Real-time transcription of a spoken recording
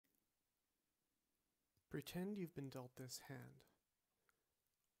Pretend you've been dealt this hand.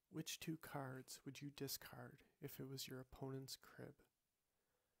 Which two cards would you discard if it was your opponent's crib?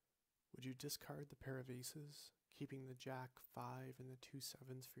 Would you discard the pair of aces, keeping the jack 5 and the 2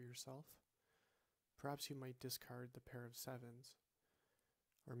 sevens for yourself? Perhaps you might discard the pair of sevens.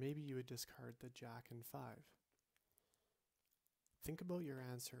 Or maybe you would discard the jack and 5. Think about your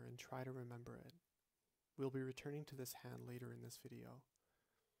answer and try to remember it. We'll be returning to this hand later in this video.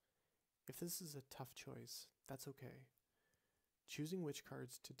 If this is a tough choice, that's okay. Choosing which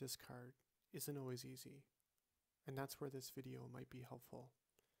cards to discard isn't always easy, and that's where this video might be helpful.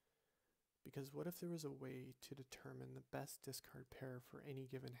 Because what if there was a way to determine the best discard pair for any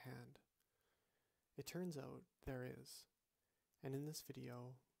given hand? It turns out there is, and in this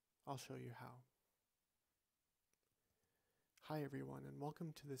video, I'll show you how. Hi everyone, and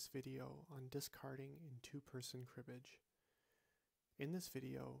welcome to this video on discarding in two-person cribbage. In this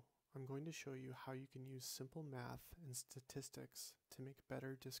video, I'm going to show you how you can use simple math and statistics to make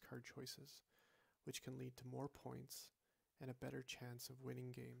better discard choices, which can lead to more points and a better chance of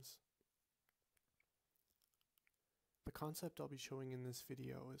winning games. The concept I'll be showing in this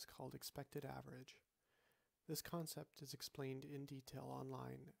video is called expected average. This concept is explained in detail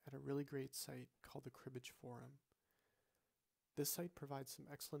online at a really great site called the Cribbage Forum. This site provides some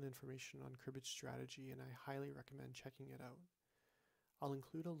excellent information on cribbage strategy, and I highly recommend checking it out. I'll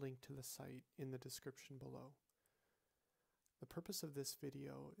include a link to the site in the description below. The purpose of this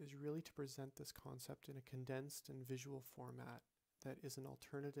video is really to present this concept in a condensed and visual format that is an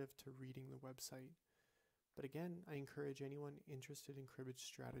alternative to reading the website. But again, I encourage anyone interested in cribbage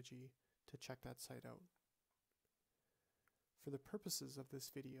strategy to check that site out. For the purposes of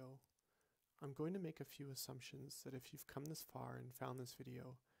this video, I'm going to make a few assumptions that if you've come this far and found this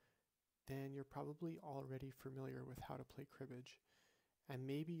video, then you're probably already familiar with how to play cribbage, and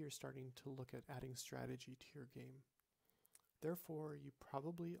maybe you're starting to look at adding strategy to your game. Therefore, you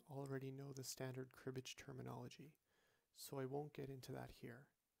probably already know the standard cribbage terminology, so I won't get into that here.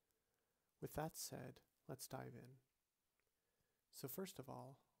 With that said, let's dive in. So first of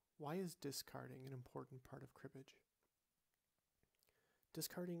all, why is discarding an important part of cribbage?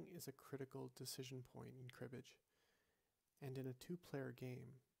 Discarding is a critical decision point in cribbage, and in a two-player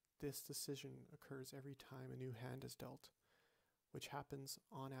game, this decision occurs every time a new hand is dealt, which happens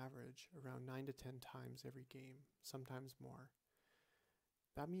on average around 9 to 10 times every game, sometimes more.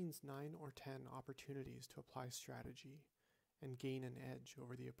 That means 9 or 10 opportunities to apply strategy and gain an edge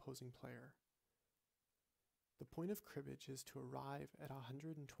over the opposing player. The point of cribbage is to arrive at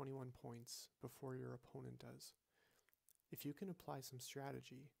 121 points before your opponent does. If you can apply some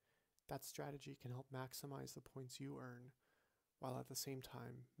strategy, that strategy can help maximize the points you earn, while at the same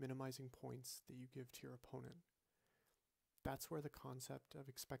time minimizing points that you give to your opponent. That's where the concept of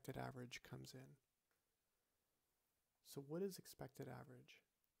expected average comes in. So what is expected average?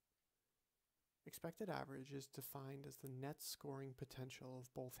 Expected average is defined as the net scoring potential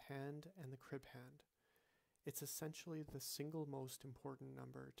of both hand and the crib hand. It's essentially the single most important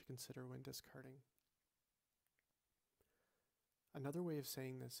number to consider when discarding. Another way of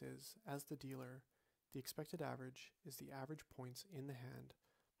saying this is, as the dealer, the expected average is the average points in the hand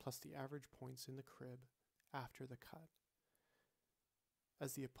plus the average points in the crib after the cut.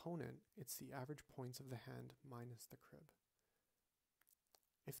 As the opponent, it's the average points of the hand minus the crib.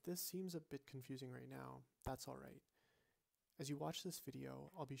 If this seems a bit confusing right now, that's alright. As you watch this video,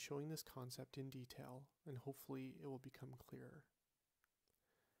 I'll be showing this concept in detail, and hopefully it will become clearer.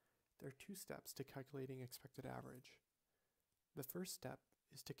 There are two steps to calculating expected average. The first step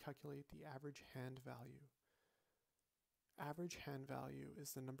is to calculate the average hand value. Average hand value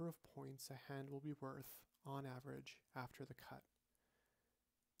is the number of points a hand will be worth on average after the cut.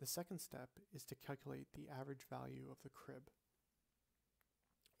 The second step is to calculate the average value of the crib.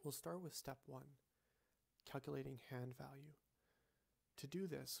 We'll start with step 1, calculating hand value. To do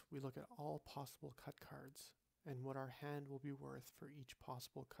this, we look at all possible cut cards and what our hand will be worth for each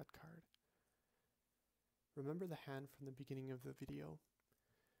possible cut card. Remember the hand from the beginning of the video?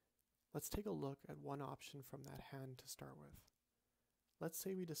 Let's take a look at one option from that hand to start with. Let's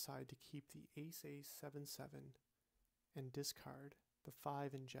say we decide to keep the ace-ace 7-7 and discard the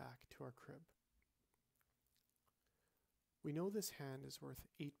 5 and jack to our crib. We know this hand is worth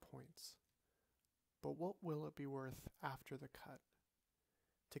 8 points, but what will it be worth after the cut?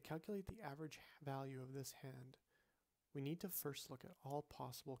 To calculate the average value of this hand, we need to first look at all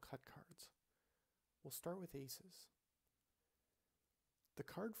possible cut cards. We'll start with aces. The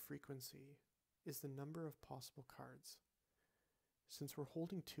card frequency is the number of possible cards. Since we're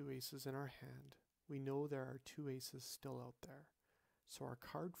holding 2 aces in our hand, we know there are 2 aces still out there, so our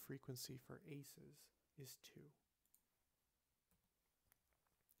card frequency for aces is 2.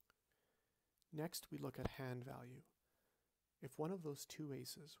 Next, we look at hand value. If one of those 2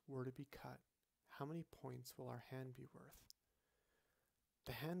 aces were to be cut, how many points will our hand be worth?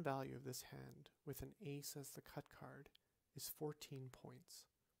 The hand value of this hand, with an ace as the cut card, is 14 points.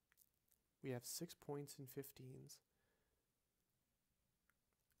 We have 6 points in 15s.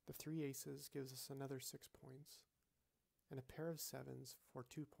 The 3 aces gives us another 6 points, and a pair of 7s for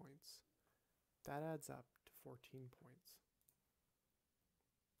 2 points. That adds up to 14 points.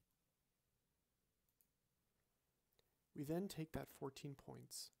 We then take that 14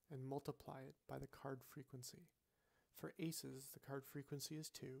 points and multiply it by the card frequency. For aces, the card frequency is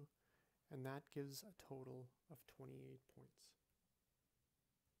 2, and that gives a total of 28 points.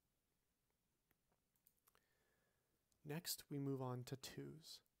 Next, we move on to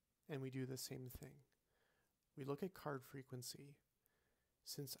 2s, and we do the same thing. We look at card frequency.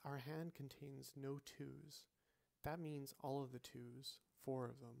 Since our hand contains no 2s, that means all of the 2s, 4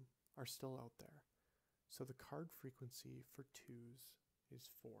 of them, are still out there. So the card frequency for 2s is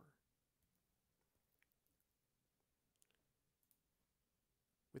 4.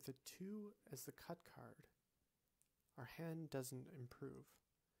 With a 2 as the cut card, our hand doesn't improve.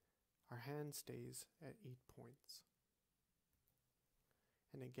 Our hand stays at 8 points.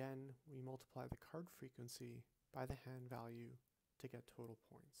 And again, we multiply the card frequency by the hand value to get total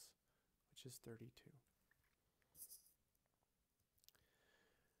points, which is 32.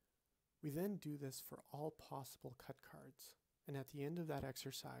 We then do this for all possible cut cards, and at the end of that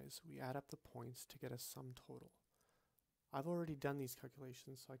exercise, we add up the points to get a sum total. I've already done these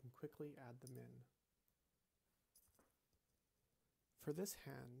calculations, so I can quickly add them in. For this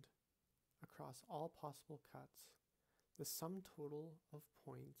hand, across all possible cuts, the sum total of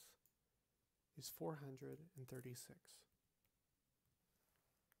points is 436.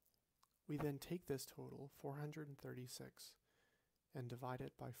 We then take this total, 436, and divide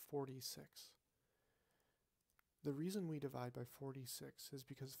it by 46. The reason we divide by 46 is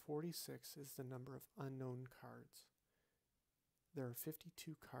because 46 is the number of unknown cards. There are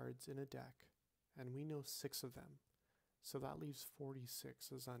 52 cards in a deck, and we know 6 of them, so that leaves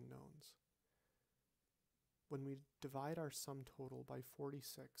 46 as unknowns. When we divide our sum total by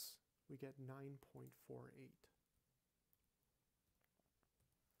 46, we get 9.48.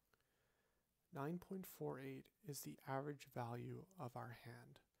 9.48 is the average value of our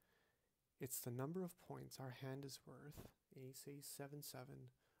hand. It's the number of points our hand is worth, ace, 7, 7,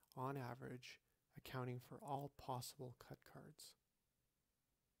 on average, accounting for all possible cut cards.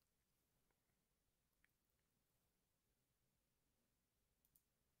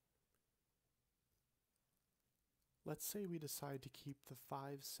 Let's say we decide to keep the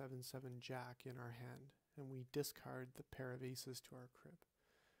 5, 7, 7 jack in our hand, and we discard the pair of aces to our crib.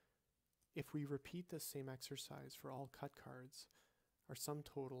 If we repeat the same exercise for all cut cards, our sum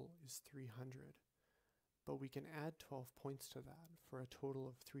total is 300, but we can add 12 points to that for a total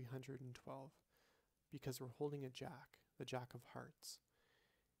of 312, because we're holding a jack, the jack of hearts.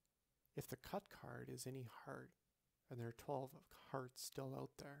 If the cut card is any heart, and there are 12 hearts still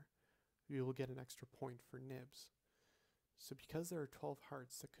out there, we will get an extra point for nibs. So because there are 12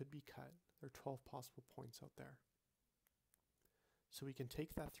 hearts that could be cut, there are 12 possible points out there. So we can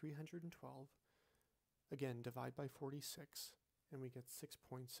take that 312, again divide by 46, and we get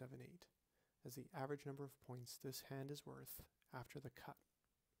 6.78 as the average number of points this hand is worth after the cut.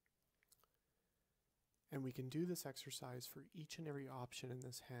 And we can do this exercise for each and every option in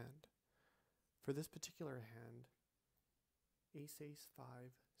this hand. For this particular hand, ace, 5,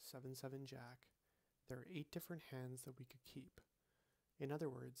 7, 7 jack, there are 8 different hands that we could keep. In other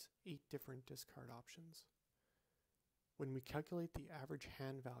words, 8 different discard options. When we calculate the average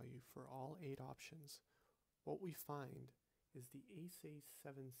hand value for all 8 options, what we find is the ace,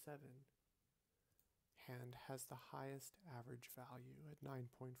 7, 7 hand has the highest average value at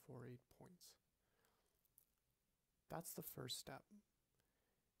 9.48 points. That's the first step.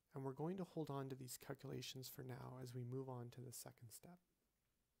 And we're going to hold on to these calculations for now as we move on to the second step.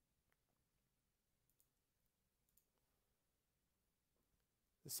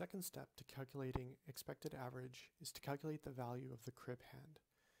 The second step to calculating expected average is to calculate the value of the crib hand.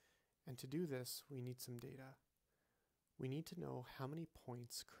 And to do this, we need some data. We need to know how many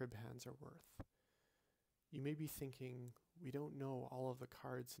points crib hands are worth. You may be thinking, we don't know all of the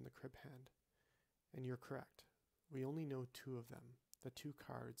cards in the crib hand. And you're correct. We only know 2 of them, the 2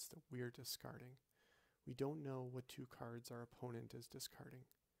 cards that we're discarding. We don't know what 2 cards our opponent is discarding.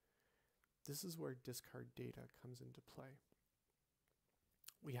 This is where discard data comes into play.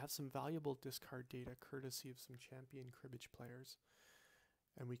 We have some valuable discard data courtesy of some champion cribbage players,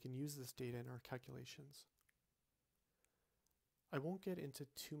 and we can use this data in our calculations. I won't get into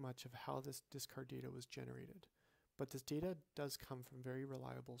too much of how this discard data was generated, but this data does come from very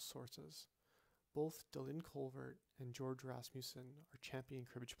reliable sources. Both Dylan Colvert and George Rasmussen are champion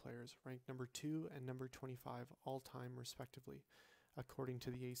cribbage players, ranked number 2 and number 25 all-time respectively, according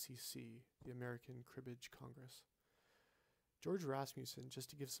to the ACC, the American Cribbage Congress. George Rasmussen, just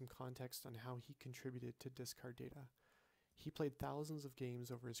to give some context on how he contributed to discard data, he played thousands of games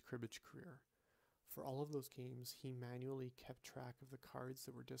over his cribbage career. For all of those games, he manually kept track of the cards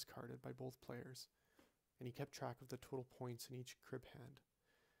that were discarded by both players, and he kept track of the total points in each crib hand.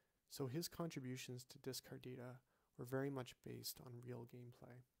 So his contributions to discard data were very much based on real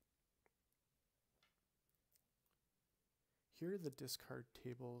gameplay. Here are the discard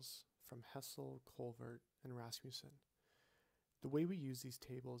tables from Hessel, Colvert, and Rasmussen. The way we use these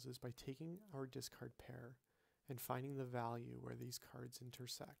tables is by taking our discard pair and finding the value where these cards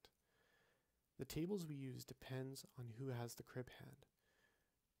intersect. The tables we use depends on who has the crib hand.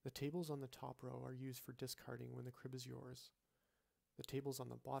 The tables on the top row are used for discarding when the crib is yours. The tables on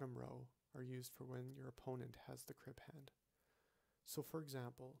the bottom row are used for when your opponent has the crib hand. So for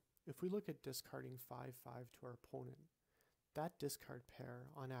example, if we look at discarding 5-5 to our opponent, that discard pair,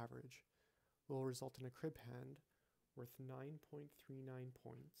 on average, will result in a crib hand worth 9.39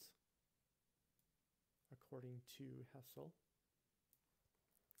 points, according to Hessel,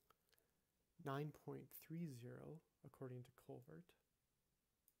 9.30 according to Colvert,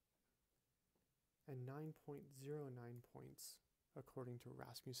 and 9.09 points according to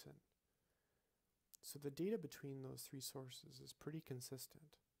Rasmussen. So the data between those three sources is pretty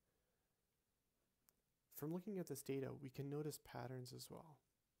consistent. From looking at this data, we can notice patterns as well.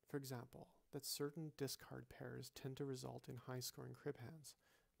 For example, that certain discard pairs tend to result in high-scoring crib hands,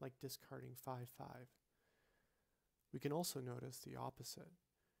 like discarding 5-5. We can also notice the opposite,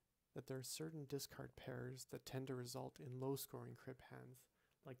 that there are certain discard pairs that tend to result in low-scoring crib hands,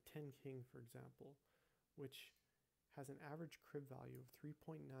 like 10-king, for example, which has an average crib value of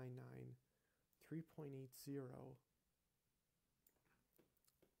 3.99, 3.80,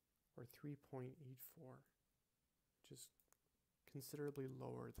 or 3.84, which is considerably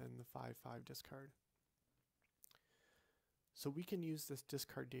lower than the 5-5 discard. So we can use this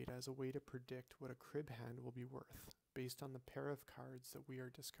discard data as a way to predict what a crib hand will be worth based on the pair of cards that we are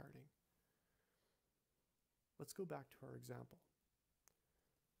discarding. Let's go back to our example.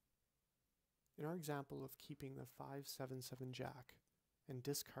 In our example of keeping the 5-7-7 jack and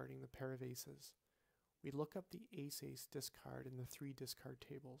discarding the pair of aces, we look up the ace-ace discard in the three discard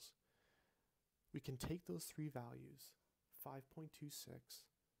tables. We can take those three values, 5.26,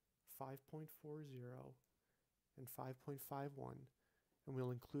 5.40, and 5.51, and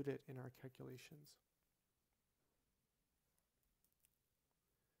we'll include it in our calculations.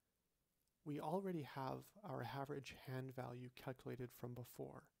 We already have our average hand value calculated from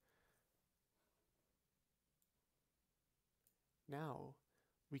before. Now,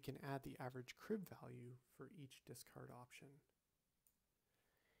 we can add the average crib value for each discard option.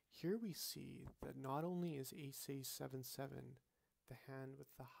 Here we see that not only is ace-ace 7-7 the hand with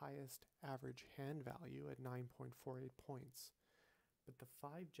the highest average hand value at 9.48 points, but the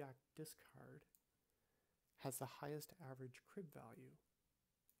 5-jack discard has the highest average crib value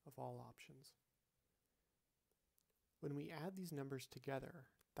of all options. When we add these numbers together,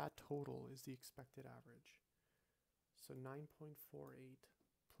 that total is the expected average. So 9.48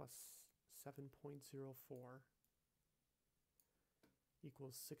 plus 7.04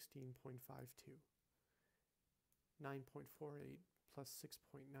 equals 16.52. 9.48 plus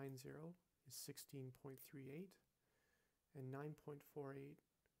 6.90 is 16.38, and 9.48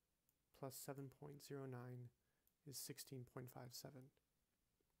 plus 7.09 is 16.57.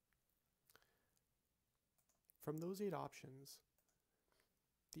 From those 8 options,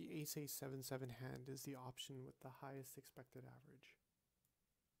 the ace-ace 7-7 hand is the option with the highest expected average.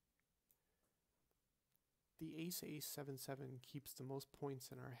 The ace-ace 7-7 keeps the most points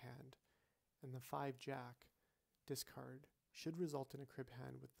in our hand, and the 5-jack discard should result in a crib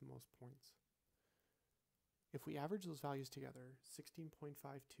hand with the most points. If we average those values together, 16.52,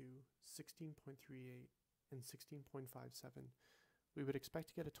 16.38, and 16.57, we would expect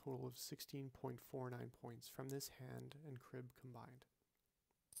to get a total of 16.49 points from this hand and crib combined.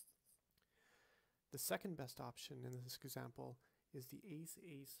 The second best option in this example is the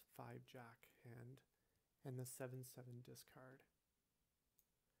ace-ace 5-jack hand and the 7-7 discard.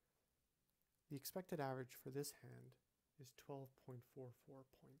 The expected average for this hand is 12.44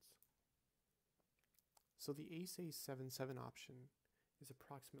 points. So the ace-ace 7-7 option is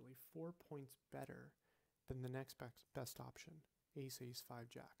approximately 4 points better than the next best option, ace, ace, 5,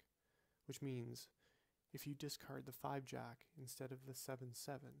 jack, which means if you discard the 5 jack instead of the 7,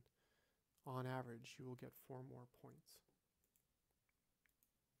 7, on average you will get 4 more points.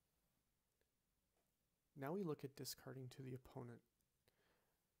 Now we look at discarding to the opponent.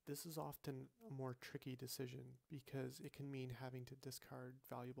 This is often a more tricky decision because it can mean having to discard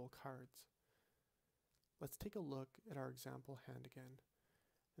valuable cards. Let's take a look at our example hand again,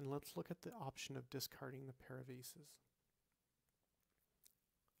 and let's look at the option of discarding the pair of aces.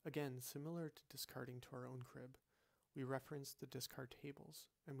 Again, similar to discarding to our own crib, we reference the discard tables,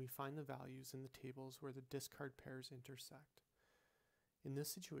 and we find the values in the tables where the discard pairs intersect. In this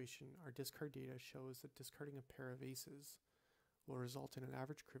situation, our discard data shows that discarding a pair of aces will result in an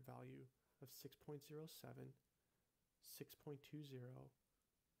average crib value of 6.07, 6.20,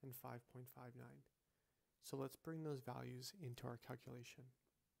 and 5.59. So let's bring those values into our calculation.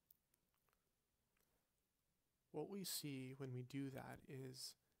 What we see when we do that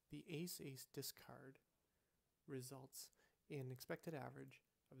is the ace-ace discard results in an expected average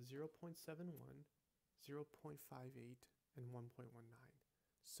of 0.71, 0.58, and 1.19.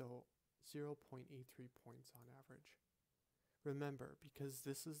 So 0.83 points on average. Remember, because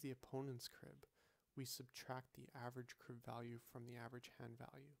this is the opponent's crib, we subtract the average crib value from the average hand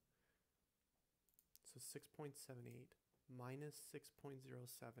value. So 6.78 minus 6.07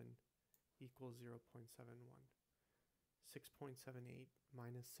 equals 0.71. 6.78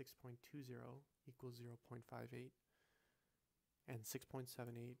 minus 6.20 equals 0.58. And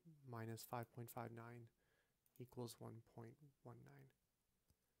 6.78 minus 5.59 equals 1.19.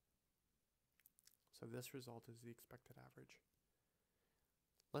 So this result is the expected average.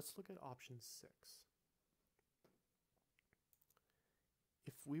 Let's look at option 6.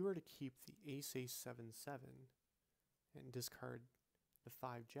 If we were to keep the ace, ace, 7, 7 and discard the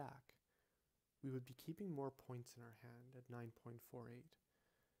 5 jack, we would be keeping more points in our hand at 9.48.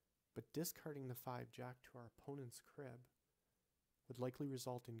 But discarding the 5 jack to our opponent's crib would likely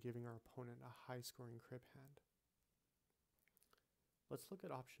result in giving our opponent a high scoring crib hand. Let's look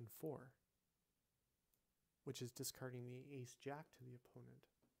at option 4, which is discarding the ace jack to the opponent.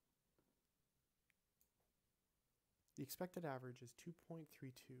 The expected average is 2.32,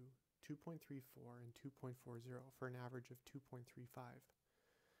 2.34, and 2.40 for an average of 2.35.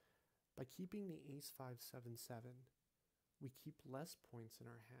 By keeping the ace 5, 7, 7, we keep less points in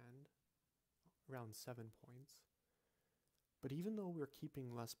our hand, around 7 points. But even though we're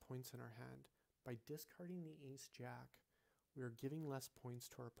keeping less points in our hand, by discarding the ace jack, we are giving less points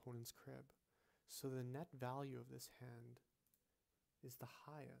to our opponent's crib. So the net value of this hand is the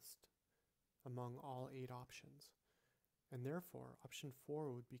highest among all 8 options, and therefore option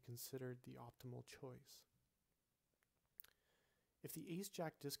 4 would be considered the optimal choice. If the ace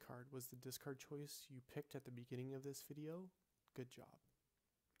jack discard was the discard choice you picked at the beginning of this video, good job.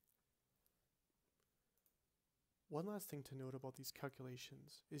 One last thing to note about these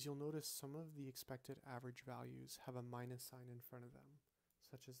calculations is you'll notice some of the expected average values have a minus sign in front of them,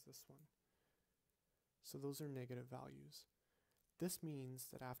 such as this one. So those are negative values. This means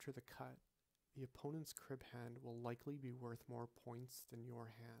that after the cut, the opponent's crib hand will likely be worth more points than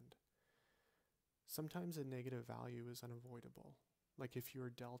your hand. Sometimes a negative value is unavoidable, like if you are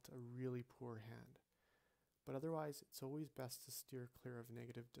dealt a really poor hand. But otherwise, it's always best to steer clear of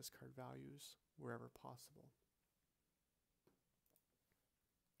negative discard values wherever possible.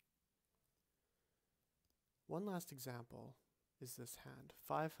 One last example is this hand,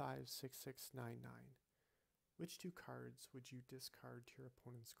 5, 5, 6, 6, 9, 9. Which 2 cards would you discard to your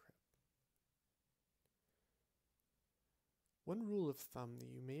opponent's crib? One rule of thumb that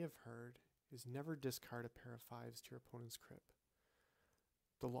you may have heard is never discard a pair of 5s to your opponent's crib.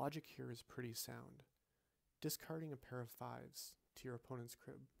 The logic here is pretty sound. Discarding a pair of 5s to your opponent's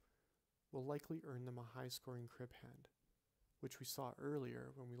crib will likely earn them a high-scoring crib hand, which we saw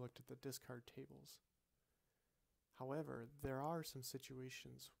earlier when we looked at the discard tables. However, there are some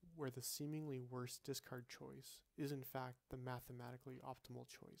situations where the seemingly worst discard choice is in fact the mathematically optimal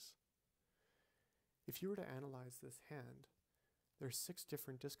choice. If you were to analyze this hand, there are 6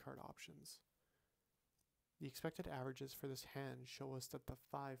 different discard options. The expected averages for this hand show us that the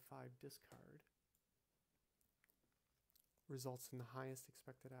 5, 5 discard results in the highest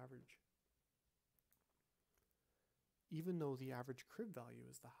expected average. Even though the average crib value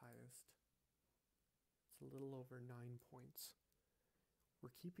is the highest, it's a little over 9 points. We're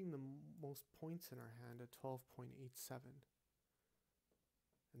keeping the most points in our hand at 12.87,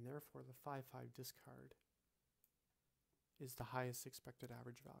 and therefore the 5, 5 discard is the highest expected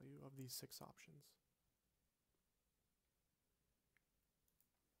average value of these 6 options.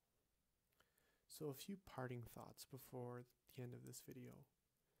 So a few parting thoughts before the end of this video.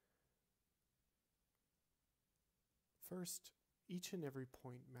 First, each and every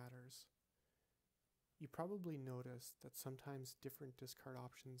point matters. You probably noticed that sometimes different discard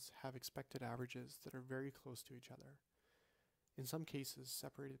options have expected averages that are very close to each other, in some cases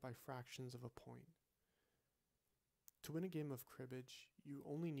separated by fractions of a point. To win a game of cribbage, you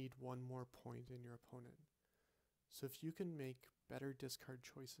only need one more point in your opponent. So if you can make better discard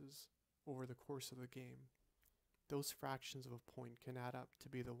choices over the course of the game, those fractions of a point can add up to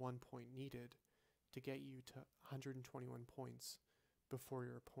be the 1 point needed to get you to 121 points before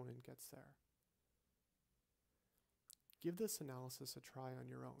your opponent gets there. Give this analysis a try on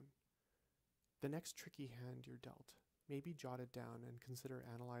your own. The next tricky hand you're dealt, maybe jot it down and consider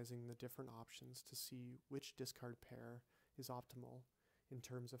analyzing the different options to see which discard pair is optimal in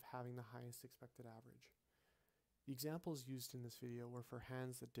terms of having the highest expected average. The examples used in this video were for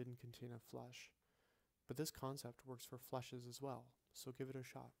hands that didn't contain a flush, but this concept works for flushes as well, so give it a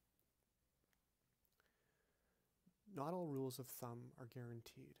shot. Not all rules of thumb are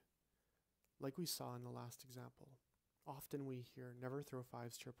guaranteed. Like we saw in the last example, often we hear never throw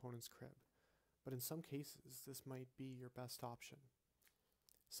fives to your opponent's crib, but in some cases this might be your best option.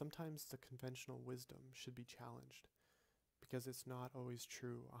 Sometimes the conventional wisdom should be challenged, because it's not always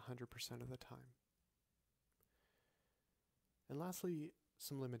true 100% of the time. And lastly,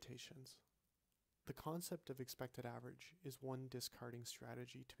 some limitations. The concept of expected average is one discarding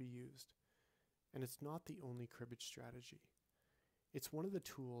strategy to be used, and it's not the only cribbage strategy. It's one of the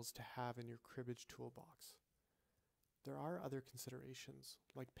tools to have in your cribbage toolbox. There are other considerations,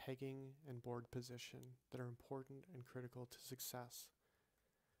 like pegging and board position, that are important and critical to success.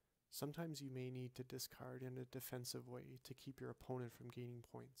 Sometimes you may need to discard in a defensive way to keep your opponent from gaining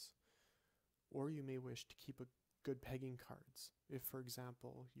points, or you may wish to keep a good pegging cards if, for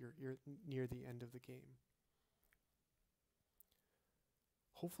example, you're near the end of the game.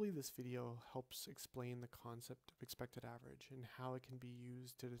 Hopefully this video helps explain the concept of expected average and how it can be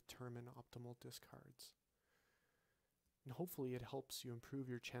used to determine optimal discards. And hopefully it helps you improve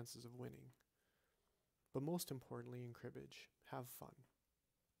your chances of winning. But most importantly in cribbage, have fun.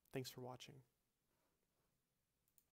 Thanks for watching.